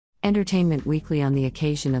Entertainment Weekly, on the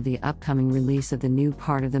occasion of the upcoming release of the new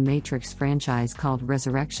part of the Matrix franchise called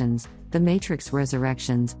Resurrections, The Matrix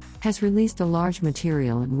Resurrections, has released a large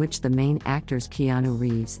material in which the main actors Keanu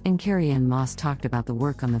Reeves and Carrie-Anne Moss talked about the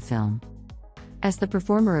work on the film. As the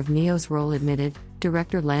performer of Neo's role admitted,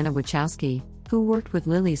 director Lana Wachowski, who worked with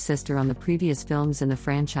Lily's sister on the previous films in the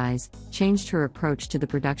franchise, changed her approach to the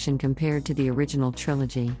production compared to the original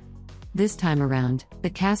trilogy. This time around,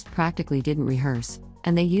 the cast practically didn't rehearse,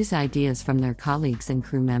 and they use ideas from their colleagues and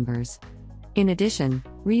crew members. In addition,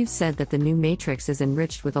 Reeves said that the new Matrix is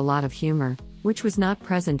enriched with a lot of humor, which was not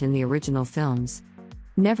present in the original films.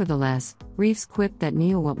 Nevertheless, Reeves quipped that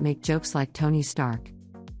Neo won't make jokes like Tony Stark.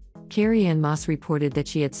 Carrie-Anne Moss reported that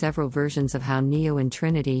she had several versions of how Neo and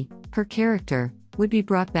Trinity, her character, would be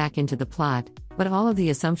brought back into the plot, but all of the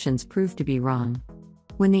assumptions proved to be wrong.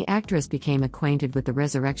 When the actress became acquainted with the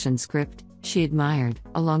Resurrection script, she admired,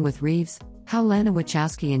 along with Reeves, how Lana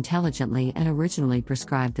Wachowski intelligently and originally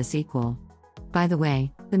prescribed the sequel. By the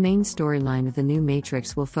way, the main storyline of the new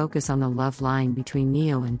Matrix will focus on the love line between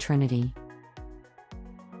Neo and Trinity.